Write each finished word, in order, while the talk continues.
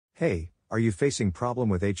Hey, are you facing problem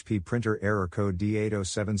with HP printer error code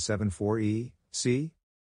D80774EC?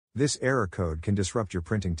 This error code can disrupt your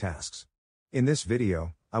printing tasks. In this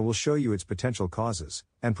video, I will show you its potential causes,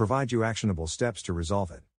 and provide you actionable steps to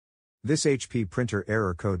resolve it. This HP printer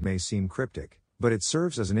error code may seem cryptic, but it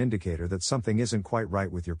serves as an indicator that something isn't quite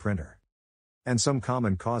right with your printer. And some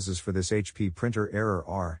common causes for this HP printer error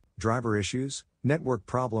are driver issues, network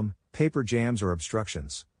problem, paper jams or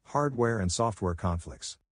obstructions, hardware and software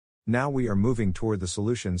conflicts. Now we are moving toward the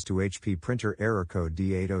solutions to HP printer error code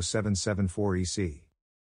D80774EC.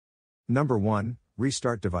 Number 1.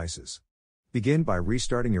 Restart devices. Begin by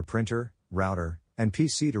restarting your printer, router, and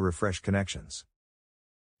PC to refresh connections.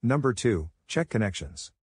 Number 2. Check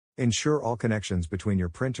connections. Ensure all connections between your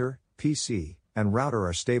printer, PC, and router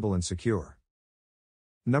are stable and secure.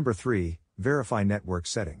 Number 3. Verify network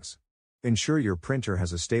settings. Ensure your printer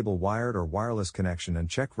has a stable wired or wireless connection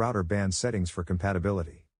and check router band settings for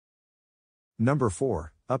compatibility. Number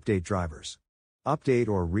 4. Update drivers. Update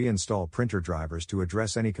or reinstall printer drivers to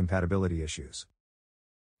address any compatibility issues.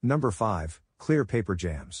 Number 5. Clear paper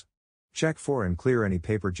jams. Check for and clear any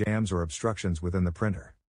paper jams or obstructions within the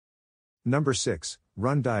printer. Number 6.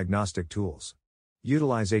 Run diagnostic tools.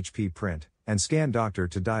 Utilize HP Print and Scan Doctor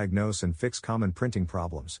to diagnose and fix common printing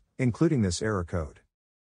problems, including this error code.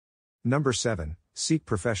 Number 7. Seek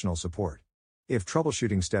professional support. If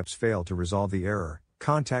troubleshooting steps fail to resolve the error,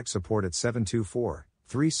 contact support at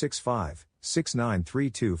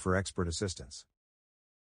 724-365-6932 for expert assistance.